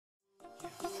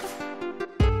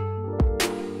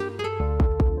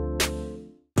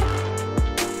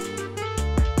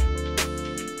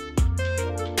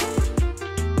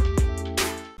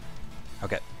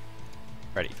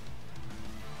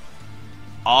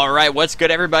Alright, what's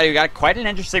good everybody? We got quite an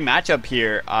interesting matchup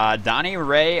here.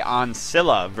 DonnyRay on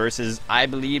Scylla versus I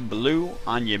Bleed Blue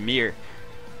on Ymir.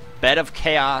 Bed of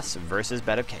Chaos versus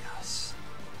Bed of Chaos.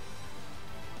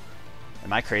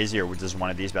 Am I crazy, or does one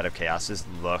of these Bed of Chaoses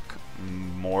look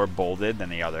more bolded than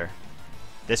the other?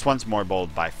 This one's more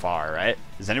bold by far, right?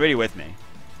 Is anybody with me?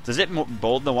 Does it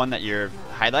bold the one that you're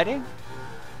highlighting?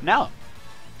 No.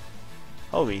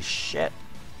 Holy shit.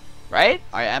 Right?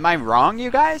 Am I wrong, you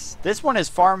guys? This one is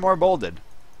far more bolded.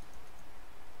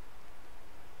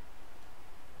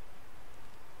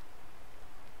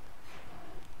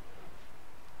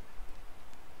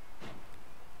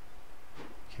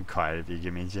 Keep quiet if you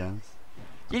give me a chance.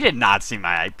 You did not see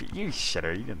my IP. You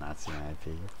shitter. You did not see my IP.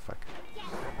 Fuck.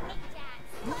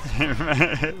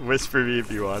 Whisper me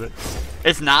if you want it.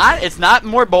 It's not? It's not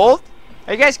more bold?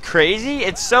 Are you guys crazy?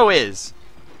 It so is.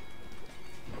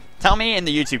 Tell me in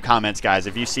the YouTube comments, guys,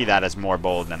 if you see that as more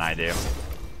bold than I do.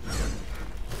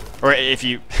 Or if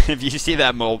you see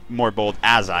that more bold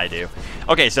as I do.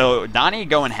 Okay, so Donny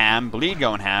going ham, Bleed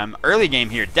going ham. Early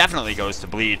game here definitely goes to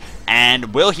Bleed.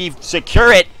 And will he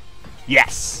secure it?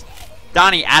 Yes.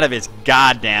 Donny out of his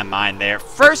goddamn mind there.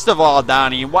 First of all,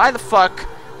 Donny, why the fuck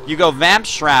you go Vamp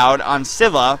Shroud on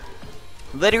Scylla?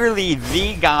 Literally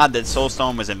the god that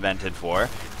Soulstone was invented for.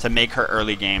 To make her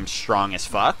early game strong as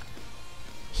fuck.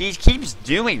 He keeps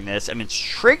doing this, and it's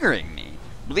triggering me.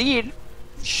 Bleed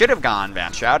should have gone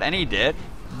Vamp Shroud, and he did.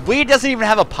 Bleed doesn't even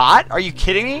have a pot? Are you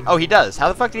kidding me? Oh, he does. How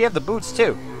the fuck did he have the boots,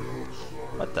 too?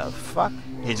 What the fuck?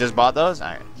 He just bought those?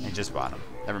 Alright, he just bought them.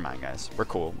 Never mind, guys. We're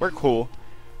cool. We're cool.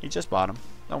 He just bought them.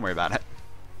 Don't worry about it.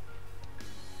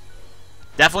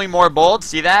 Definitely more bold.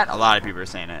 See that? A lot of people are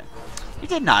saying it. He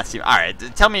did not see. Alright,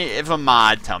 tell me if a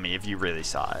mod, tell me if you really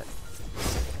saw it.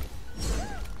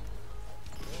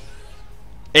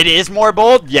 It is more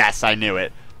bold? Yes, I knew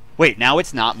it. Wait, now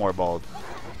it's not more bold.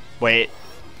 Wait.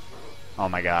 Oh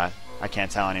my god. I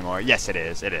can't tell anymore. Yes, it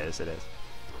is. It is. It is.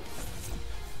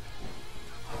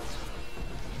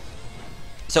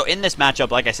 So in this matchup,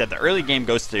 like I said, the early game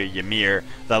goes to Ymir.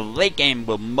 The late game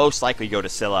will most likely go to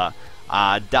Scylla.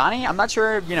 Donny, I'm not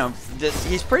sure, you know,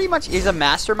 he's pretty much, he's a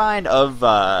mastermind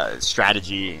of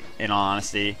strategy, in all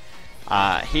honesty.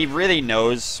 He really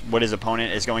knows what his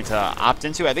opponent is going to opt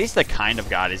into, at least the kind of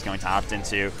god he's going to opt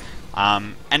into.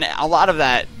 And a lot of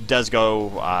that does go,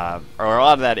 or a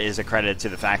lot of that is accredited to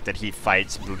the fact that he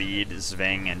fights Bleed,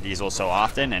 Sving, and Diesel so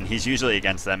often, and he's usually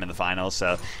against them in the finals,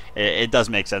 so it does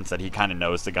make sense that he kind of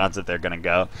knows the gods that they're going to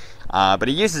go. But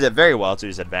he uses it very well to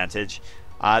his advantage.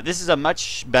 This is a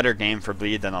much better game for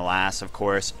Bleed than the last, of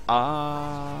course.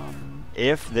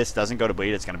 If this doesn't go to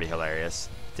Bleed, it's going to be hilarious.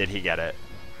 Did he get it?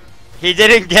 He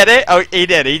didn't get it? Oh, he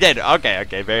did. He did. Okay,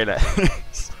 okay. Very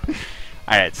nice.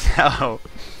 Alright, so...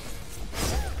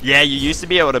 Yeah, you used to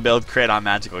be able to build crit on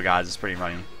magical gods. It's pretty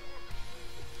funny.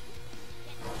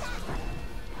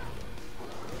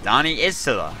 Donny is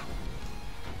Scylla.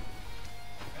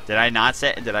 Did I not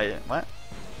say... Did I... What?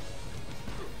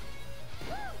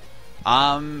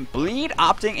 Bleed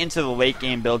opting into the late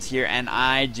game builds here, and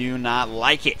I do not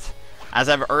like it. As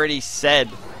I've already said,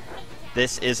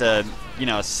 this is a... You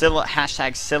know, Scylla,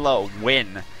 hashtag Scylla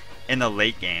win in the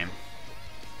late game.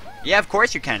 Yeah, of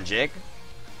course you can, Jig.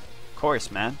 Of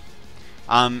course, man.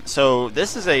 So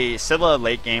this is a Scylla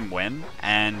late game win,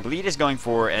 and Bleed is going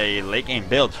for a late game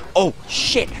build. Oh,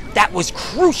 shit! That was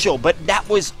crucial, but that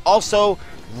was also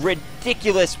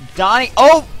ridiculous. Donny,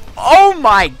 oh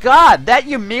my god! That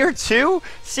Ymir 2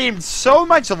 seemed so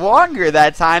much longer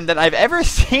that time than I've ever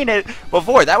seen it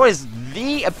before. That was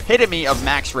the epitome of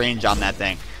max range on that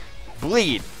thing.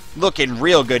 Bleed looking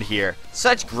real good here.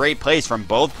 Such great plays from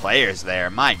both players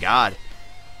there. My god.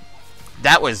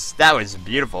 That was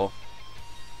beautiful.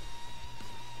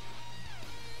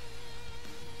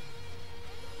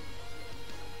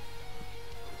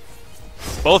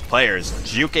 Both players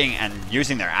juking and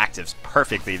using their actives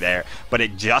perfectly there, but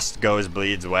it just goes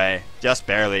Bleed's way, just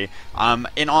barely.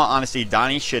 In all honesty,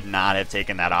 Donny should not have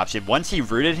taken that option. Once he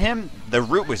rooted him, the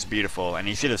root was beautiful, and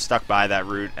he should have stuck by that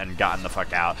root and gotten the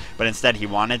fuck out. But instead, he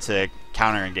wanted to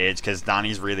counter engage because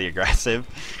Donny's really aggressive,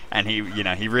 and he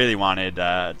really wanted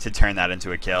to turn that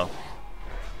into a kill.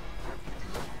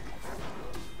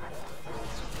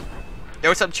 Yo,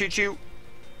 what's up, Choo Choo?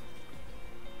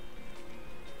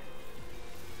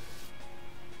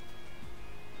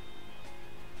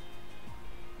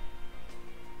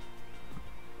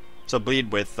 So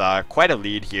Bleed with quite a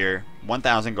lead here,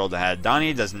 1,000 gold ahead.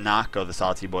 Donny does not go the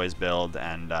Salty Boys build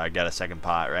and get a second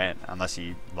pot, right? Unless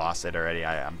he lost it already.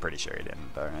 I'm pretty sure he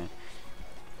didn't, though, right?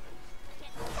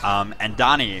 And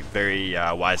Donny very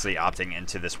wisely opting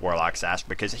into this Warlock Sash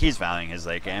because he's valuing his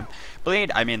late game.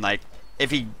 Bleed, I mean, like, if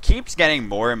he keeps getting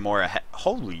more and more ahead...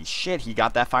 Holy shit, he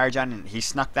got that Fire Giant and he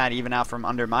snuck that even out from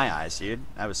under my eyes, dude.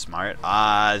 That was smart.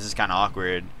 This is kind of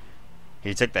awkward.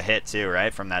 He took the hit, too,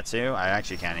 right, from that, too? I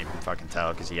actually can't even fucking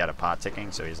tell because he had a pot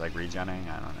ticking, so he's, like, regenning.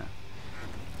 I don't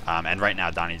know. And right now,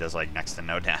 Donny does, like, next to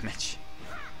no damage.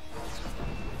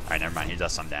 Alright, never mind. He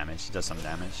does some damage. He does some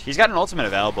damage. He's got an ultimate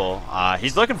available.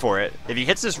 He's looking for it. If he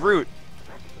hits this root,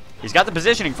 he's got the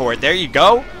positioning for it. There you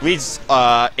go. Bleed's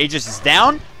Aegis is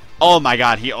down. Oh my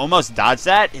god, he almost dodged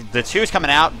that. The 2's coming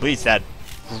out. Bleed's dead.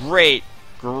 Great,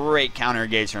 great counter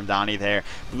engage from Donny there.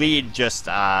 Bleed just,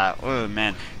 oh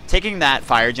man. Taking that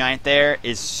Fire Giant there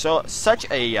is such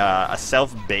a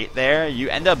self bait there. You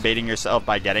end up baiting yourself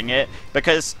by getting it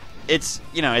because it's,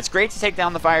 you know, it's great to take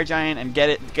down the Fire Giant and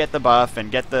get the buff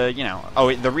and get the, you know,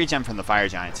 oh, the regen from the Fire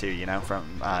Giant too, you know, from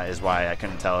is why I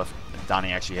couldn't tell if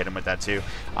Donny actually hit him with that too.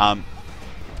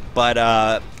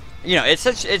 You know,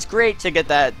 it's great to get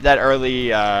that early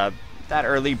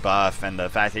buff and the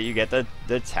fact that you get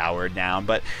the tower down,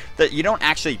 but that you don't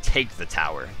actually take the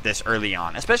tower this early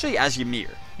on, especially as Ymir.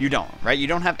 You don't, right? You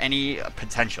don't have any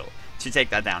potential to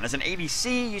take that down. As an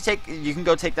ADC, you can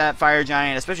go take that Fire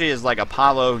Giant, especially as like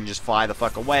Apollo who can just fly the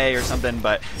fuck away or something,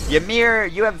 but Ymir,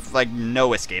 you have like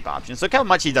no escape options. Look how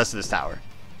much he does to this tower.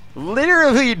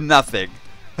 Literally nothing.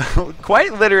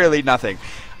 Quite literally nothing.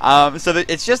 So that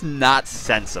it's just not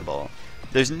sensible.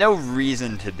 There's no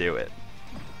reason to do it.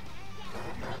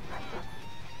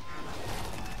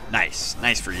 Nice,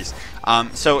 nice freeze.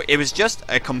 So it was just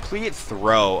a complete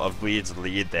throw of Bleed's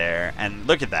lead there, and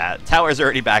look at that. Tower's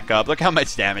already back up. Look how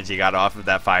much damage he got off of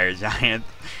that Fire Giant.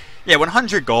 Yeah,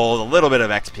 100 gold, a little bit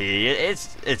of XP.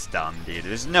 It's dumb, dude.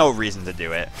 There's no reason to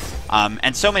do it.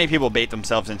 And so many people bait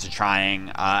themselves into trying,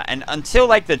 and until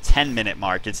like the 10-minute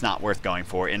mark, it's not worth going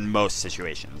for in most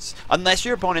situations. Unless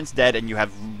your opponent's dead and you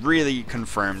have really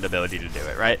confirmed ability to do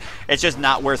it, right? It's just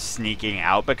not worth sneaking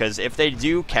out, because if they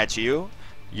do catch you,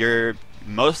 you're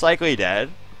most likely dead,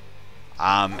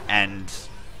 and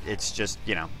it's just,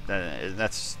 you know,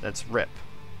 that's rip.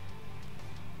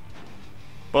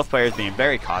 Both players being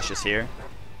very cautious here.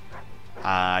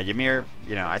 Ymir,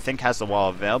 you know, I think has the wall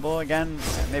available again.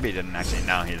 Maybe he didn't actually.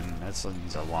 No, he didn't. It's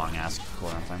a long-ass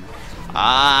cooldown timer.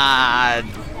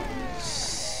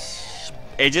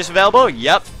 Aegis available?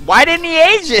 Yep. Why didn't he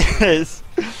Aegis?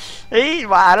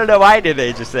 I don't know why he did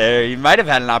Aegis there. He might have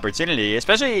had an opportunity,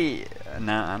 especially...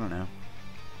 No, I don't know.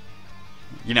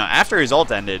 You know, after his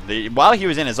ult ended, while he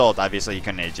was in his ult, obviously he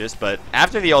couldn't Aegis, but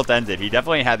after the ult ended, he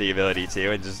definitely had the ability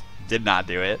to, and just did not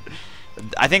do it.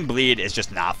 I think Bleed is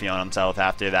just not feeling himself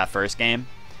after that first game.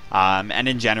 And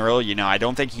in general, you know, I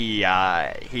don't think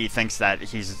he thinks that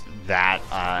he's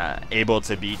that able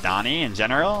to beat Donny in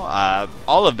general.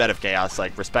 All of Bed of Chaos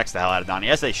like respects the hell out of Donny,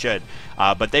 as they should,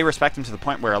 but they respect him to the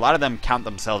point where a lot of them count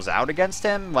themselves out against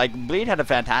him. Like, Bleed had a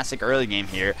fantastic early game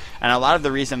here, and a lot of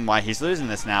the reason why he's losing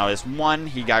this now is, one,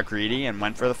 he got greedy and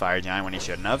went for the Fire Giant when he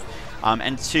shouldn't have,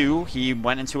 and two, he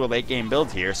went into a late game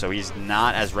build here, so he's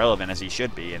not as relevant as he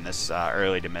should be in this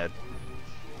early to mid.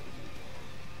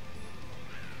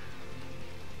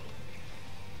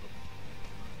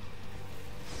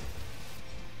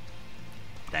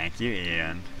 Thank you,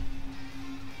 Ian.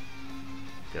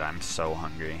 Dude, I'm so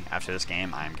hungry. After this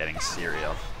game, I'm getting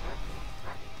cereal.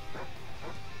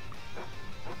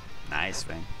 Nice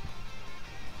thing.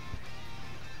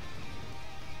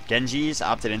 Genji's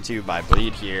opted into by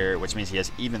Bleed here, which means he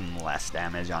has even less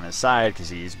damage on his side because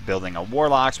he's building a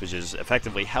Warlocks, which is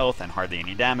effectively health and hardly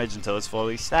any damage until it's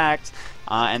fully stacked.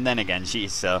 And then a Genji.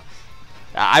 So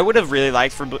I would have really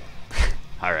liked for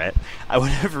Alright. I would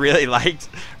have really liked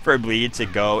for Bleed to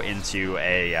go into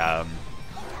a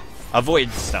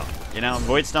Void Stone. You know,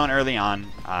 Void Stone early on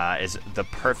is the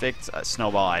perfect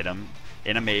snowball item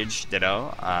in a Mage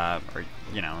Ditto, or,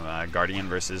 you know, Guardian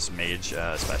versus Mage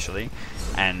especially.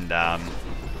 And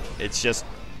it's just,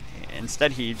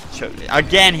 instead he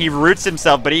again, he roots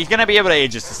himself, but he's going to be able to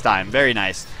Aegis this time. Very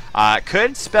nice.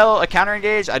 Could spell a counter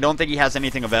engage. I don't think he has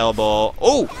anything available.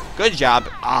 Oh, good job.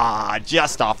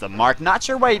 Just off the mark. Not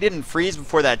sure why he didn't freeze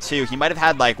before that too. He might have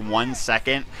had like 1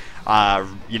 second,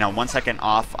 you know, 1 second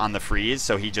off on the freeze,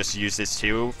 so he just used his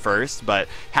 2 first. But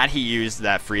had he used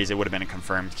that freeze, it would have been a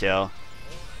confirmed kill.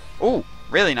 Oh,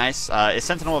 really nice. Is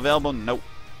Sentinel available? Nope.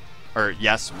 Or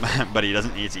yes, but he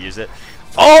doesn't need to use it.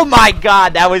 Oh my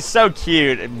god, that was so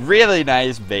cute. Really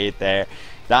nice bait there.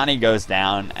 Donny goes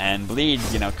down, and Bleed,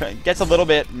 you know, gets a little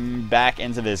bit back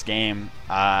into this game.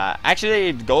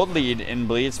 Actually, gold lead in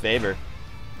Bleed's favor.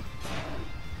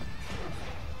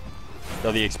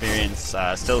 Though the experience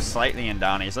still slightly in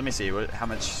Donny's. Let me see how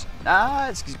much.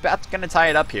 It's about going to tie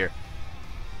it up here.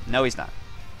 No, he's not.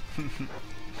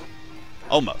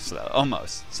 Almost, though.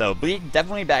 Almost. So, Bleed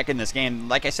definitely back in this game.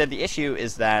 Like I said, the issue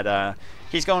is that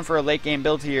he's going for a late-game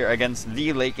build here against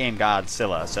the late-game god,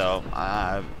 Scylla. So,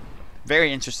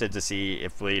 very interested to see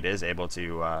if Bleed is able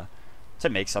to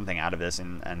make something out of this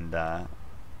and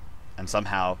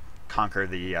somehow conquer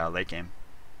the late game.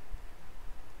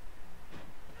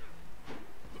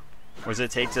 What does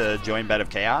it take to join Bed of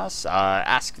Chaos?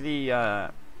 Ask the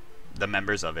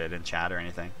members of it in chat or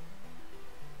anything.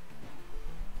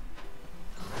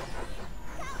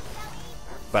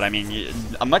 But I mean,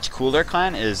 a much cooler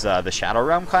clan is the Shadow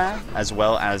Realm clan, as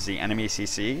well as the NME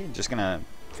CC. Just gonna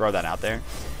throw that out there.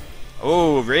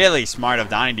 Oh, really smart of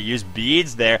Donny to use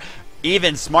beads there.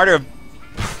 Even smarter of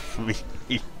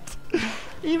Bleed.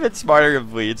 Even smarter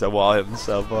of Bleed to wall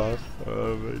himself off.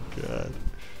 Oh my god.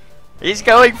 He's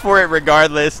going for it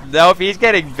regardless. Nope, he's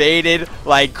getting baited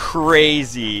like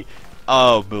crazy.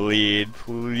 Oh, Bleed,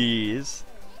 please.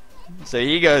 So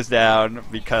he goes down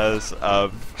because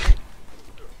of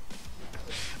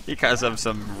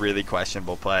some really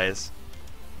questionable plays.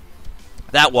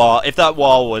 That wall, if that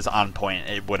wall was on point,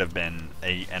 it would have been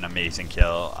an amazing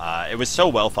kill. It was so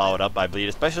well followed up by Bleed,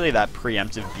 especially that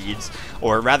preemptive beads,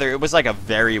 or rather, it was like a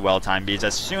very well-timed beads.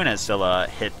 As soon as Scylla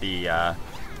hit the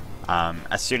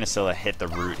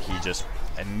root, he just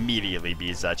immediately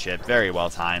beats that shit. Very well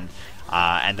timed.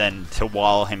 And then to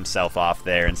wall himself off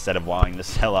there instead of walling the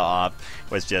Scylla off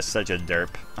was just such a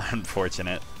derp.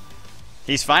 Unfortunate.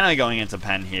 He's finally going into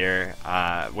pen here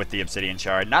with the Obsidian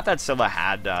Shard. Not that Scylla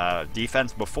had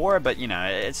defense before, but, you know,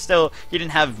 it's still, he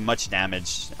didn't have much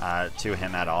damage to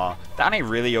him at all. Donny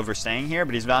really overstaying here,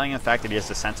 but he's valuing the fact that he has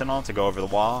the Sentinel to go over the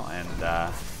wall,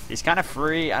 and he's kind of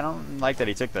free. I don't like that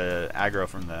he took the aggro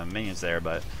from the minions there,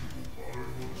 but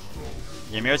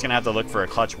Ymir's going to have to look for a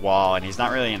clutch wall, and he's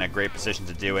not really in a great position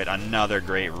to do it. Another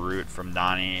great root from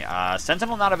Donny.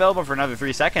 Sentinel not available for another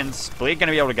 3 seconds. Bleed going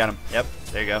to be able to get him. Yep,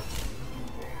 there you go.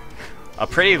 A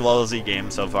pretty lulzy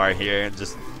game so far here.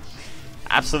 Just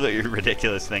absolutely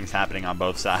ridiculous things happening on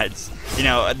both sides. You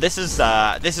know, this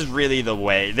is really the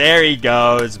way. There he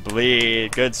goes,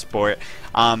 Bleed. Good sport.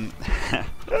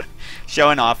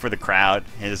 Showing off for the crowd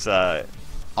his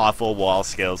awful wall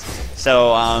skills.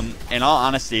 So, in all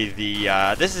honesty,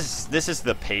 the this is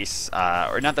the pace,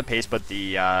 or not the pace, but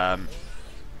the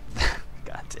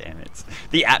God damn it,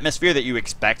 the atmosphere that you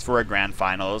expect for a grand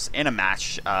finals in a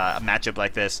matchup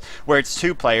like this, where it's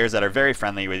two players that are very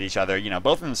friendly with each other. You know,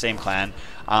 both in the same clan.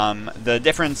 The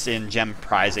difference in gem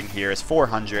prizing here is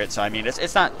 400. So I mean,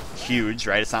 it's not huge,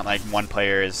 right? It's not like one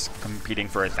player is competing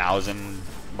for 1,000.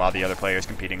 While the other player is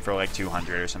competing for like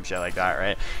 200 or some shit like that,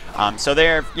 right? So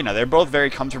they're both very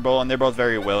comfortable, and they're both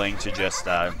very willing to just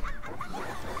to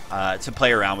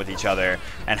play around with each other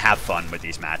and have fun with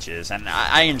these matches. And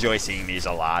I enjoy seeing these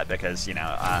a lot because, you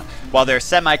know, while they're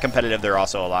semi-competitive, they're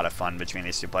also a lot of fun between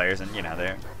these two players, and you know,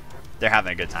 they're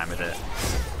having a good time with it.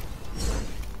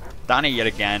 Donny yet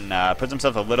again puts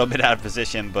himself a little bit out of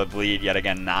position, but Bleed yet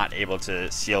again not able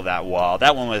to seal that wall.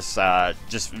 That one was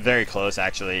just very close,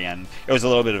 actually, and it was a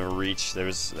little bit of a reach. There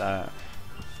was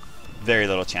very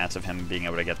little chance of him being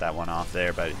able to get that one off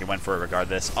there, but he went for it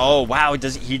regardless. Oh, wow,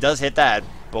 he does hit that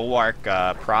Bulwark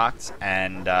procs,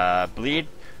 and Bleed,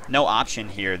 no option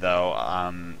here, though.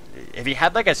 If he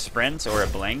had like a sprint or a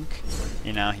blink,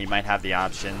 you know, he might have the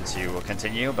option to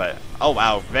continue, but oh,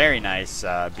 wow, very nice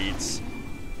beats.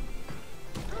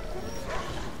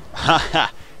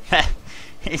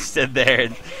 He stood there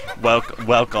and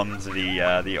welcomed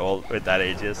the old with that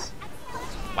Aegis.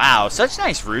 Wow, such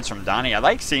nice roots from Donny. I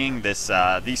like seeing this.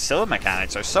 These Scylla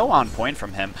mechanics are so on point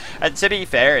from him. And to be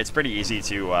fair, it's pretty easy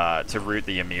to root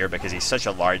the Ymir because he's such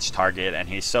a large target and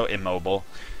he's so immobile.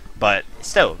 But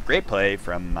still, great play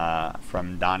from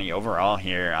Donny overall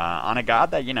here on a god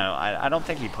that, you know, I don't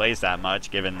think he plays that much,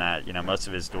 given that, you know, most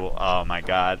of his duel. Oh my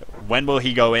god, when will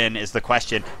he go in is the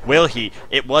question. Will he?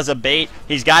 It was a bait.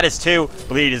 He's got his 2.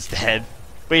 Bleed is dead.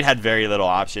 Bleed had very little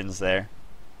options there,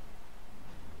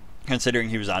 considering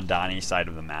he was on Donny's side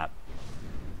of the map.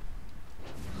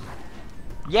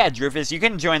 Yeah, Drufus, you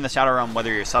can join the Shadow Realm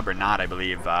whether you're sub or not, I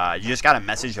believe. You just gotta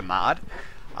message a mod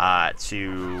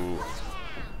to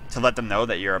let them know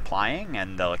that you're applying,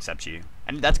 and they'll accept you.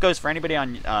 And that goes for anybody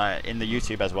on in the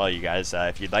YouTube as well, you guys.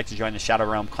 If you'd like to join the Shadow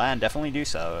Realm clan, definitely do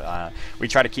so. We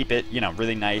try to keep it, you know,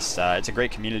 really nice. It's a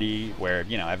great community where,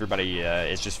 you know, everybody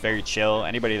is just very chill.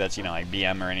 Anybody that's, you know, like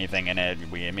BM or anything in it,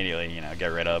 we immediately, you know, get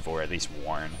rid of or at least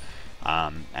warn.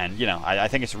 And, you know, I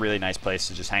think it's a really nice place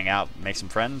to just hang out, make some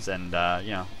friends, and,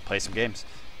 you know, play some games.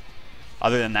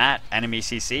 Other than that, NME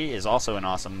CC is also an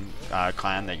awesome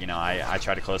clan that, you know, I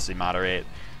try to closely moderate.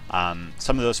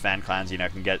 Some of those fan clans, you know,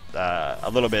 can get a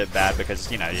little bit bad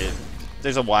because, you know,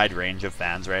 there's a wide range of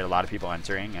fans, right? A lot of people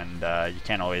entering, and you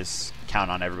can't always count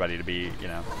on everybody to be, you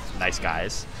know, nice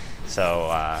guys.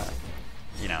 So,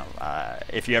 you know,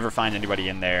 if you ever find anybody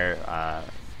in there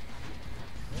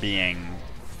being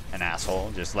an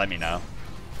asshole, just let me know.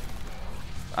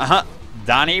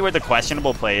 Donny with the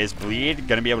questionable plays. Bleed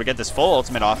gonna be able to get this full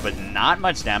ultimate off, but not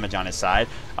much damage on his side.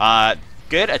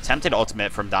 Good attempted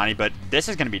ultimate from Donny, but this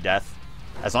is gonna be death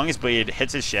as long as Bleed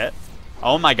hits his shit.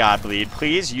 Oh my god, Bleed,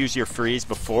 please use your freeze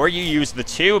before you use the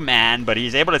 2-man, but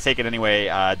he's able to take it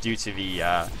anyway due to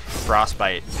the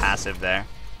frostbite passive there.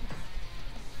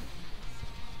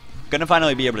 Gonna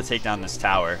finally be able to take down this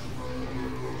tower.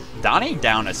 Donny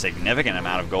down a significant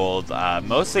amount of gold,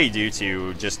 mostly due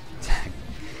to just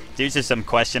due to some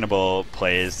questionable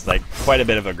plays, like quite a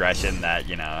bit of aggression that,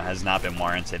 you know, has not been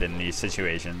warranted in these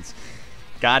situations.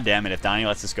 God damn it, if Donny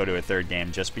lets us go to a 3rd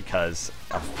game just because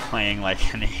of playing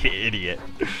like an idiot,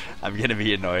 I'm gonna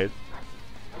be annoyed.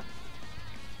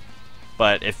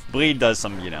 But if Bleed does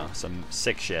some, you know, some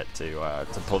sick shit to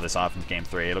pull this off in game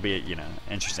 3, it'll be, you know,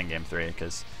 interesting game 3,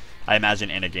 because I imagine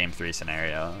in a game 3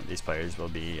 scenario, these players will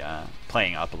be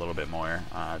playing up a little bit more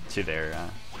to their,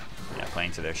 yeah,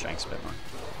 playing to their strengths a bit more.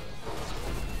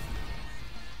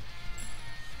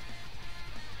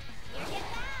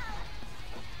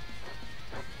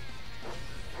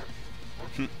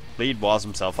 Bleed walls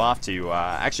himself off to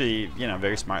actually, you know,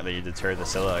 very smartly deter the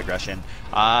Scylla aggression.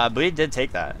 Bleed did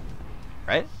take that,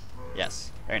 right?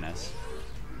 Yes, very nice.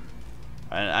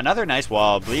 Another nice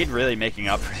wall. Bleed really making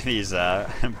up for these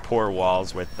poor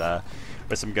walls with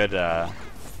some good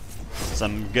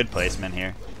placement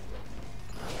here.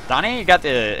 Donny got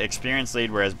the experience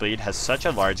lead, whereas Bleed has such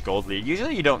a large gold lead.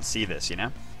 Usually you don't see this, you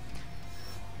know?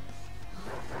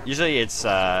 Usually it's,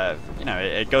 you know,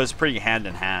 it goes pretty hand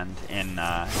in hand in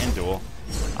Duel.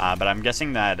 But I'm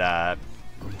guessing that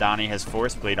Donny has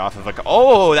forced Bleed off of a...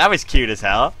 Oh, that was cute as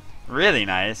hell. Really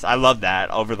nice. I love that.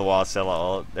 Over the wall Scylla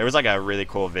ult. There was like a really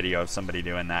cool video of somebody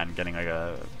doing that and getting like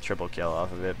a triple kill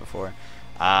off of it before.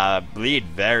 Bleed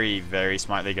very, very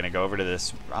smartly going to go over to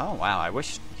this. Oh, wow. I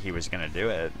wish he was going to do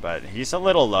it, but he's a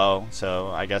little low. So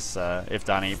I guess if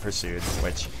Donny pursued,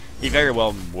 which he very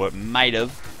well might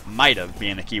have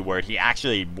being the key word, he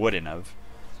actually wouldn't have.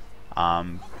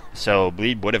 So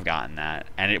Bleed would have gotten that,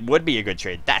 and it would be a good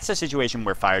trade. That's a situation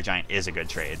where Fire Giant is a good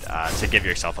trade to give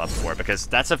yourself up for, because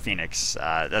that's a Phoenix.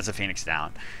 That's a Phoenix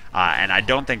down, and I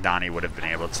don't think Donny would have been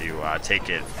able to take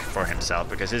it for himself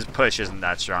because his push isn't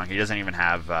that strong. He doesn't even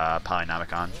have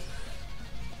Polynomic on.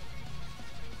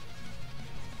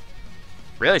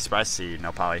 Really surprised to see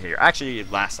no poly here. Actually,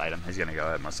 last item he's gonna go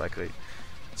ahead most likely.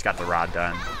 He's got the rod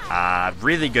done.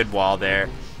 Really good wall there.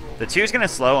 The 2 is gonna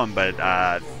slow him,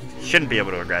 but shouldn't be able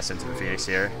to aggress into the Phoenix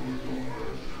here.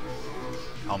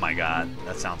 Oh my god,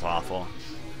 that sounds awful.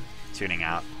 Tuning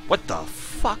out. What the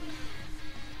fuck?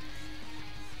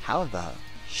 How the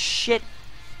shit?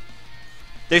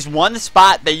 There's one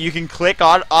spot that you can click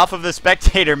on off of the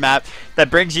spectator map that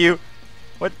brings you...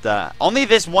 What the... Only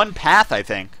this one path, I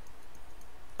think.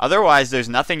 Otherwise, there's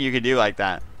nothing you could do like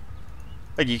that.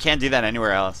 Like, you can't do that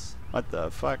anywhere else. What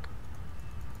the fuck?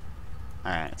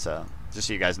 Alright, so... Just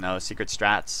so you guys know, secret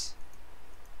strats.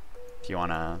 If you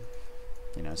want to,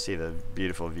 you know, see the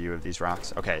beautiful view of these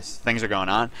rocks. Okay, so things are going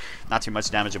on. Not too much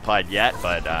damage applied yet,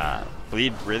 but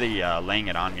Bleed really laying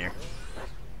it on here.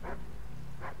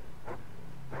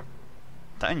 I'm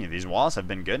telling you, these walls have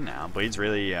been good now. Bleed's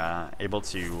really able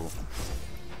to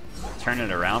turn it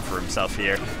around for himself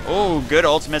here. Oh, good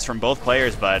ultimates from both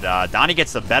players, but Donny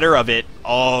gets the better of it.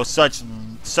 Oh,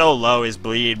 so low is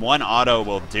Bleed. One auto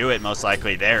will do it most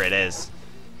likely. There it is.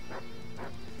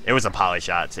 It was a poly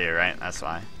shot too, right? That's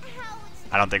why.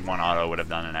 I don't think one auto would have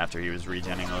done it after he was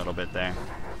regenning a little bit there.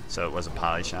 So it was a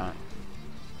poly shot.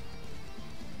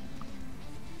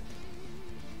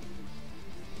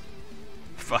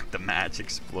 Fuck the match,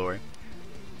 explore.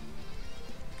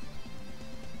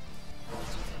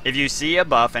 If you see a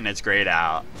buff and it's grayed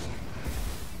out,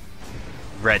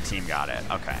 red team got it.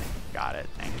 Okay, got it.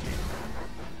 Thank you.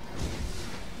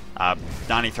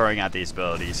 Donny throwing out these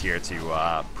abilities here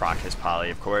to proc his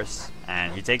poly, of course,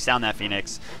 and he takes down that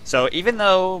Phoenix. So even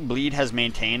though Bleed has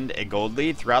maintained a gold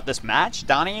lead throughout this match,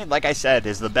 Donny, like I said,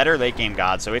 is the better late game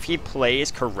god. So if he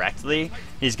plays correctly,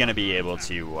 he's going to be able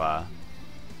to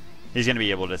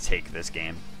take this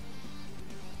game.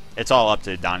 It's all up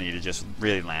to Donny to just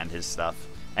really land his stuff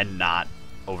and not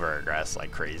over-aggress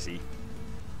like crazy.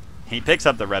 He picks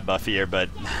up the red buff here, but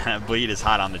Bleed is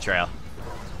hot on the trail.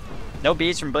 No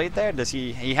beats from Blade there. Does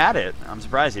he had it. I'm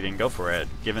surprised he didn't go for it,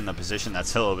 given the position that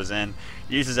Scylla was in.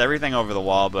 He uses everything over the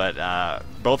wall, but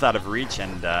both out of reach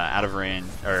and out of range,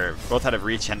 or both out of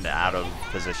reach and out of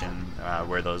position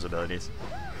were those abilities.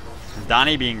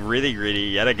 Donny being really greedy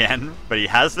yet again, but he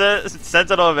has the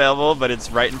Sentinel available, but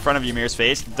it's right in front of Ymir's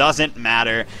face. Doesn't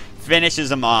matter.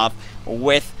 Finishes him off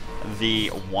with the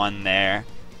 1 there.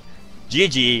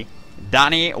 GG.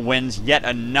 Donny wins yet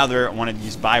another one of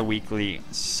these bi-weekly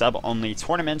sub-only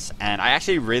tournaments, and I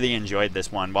actually really enjoyed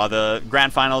this one. While the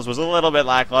grand finals was a little bit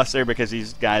lackluster because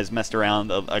these guys messed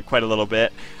around quite a little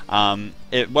bit,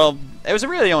 it was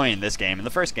really only in this game. In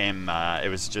the first game, it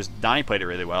was just Donny played it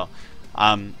really well.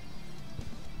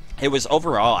 It was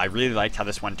overall, I really liked how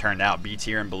this one turned out. B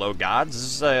tier and below gods.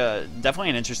 This is definitely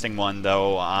an interesting one,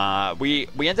 though. We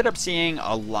ended up seeing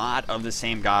a lot of the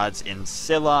same gods in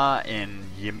Scylla,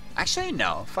 actually,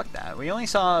 no, fuck that. We only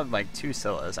saw like 2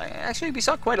 Scyllas. We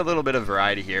saw quite a little bit of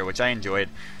variety here, which I enjoyed.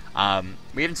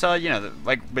 We even saw,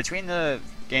 like between the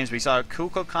games, we saw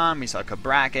Kukulkan, we saw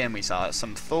Kabrakan, we saw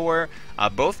some Thor.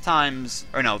 Both times,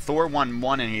 or no, Thor won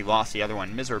one and he lost the other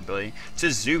one miserably to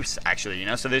Zeus, actually,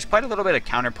 So there's quite a little bit of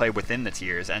counterplay within the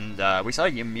tiers, and we saw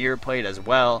Ymir played as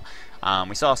well.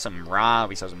 We saw some Ra,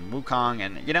 we saw some Wukong,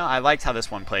 and I liked how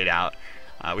this one played out.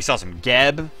 We saw some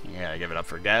Geb. Yeah, give it up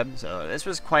for Geb. So this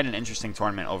was quite an interesting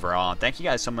tournament overall. Thank you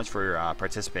guys so much for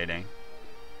participating.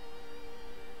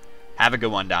 Have a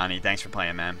good one, Donny. Thanks for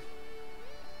playing, man.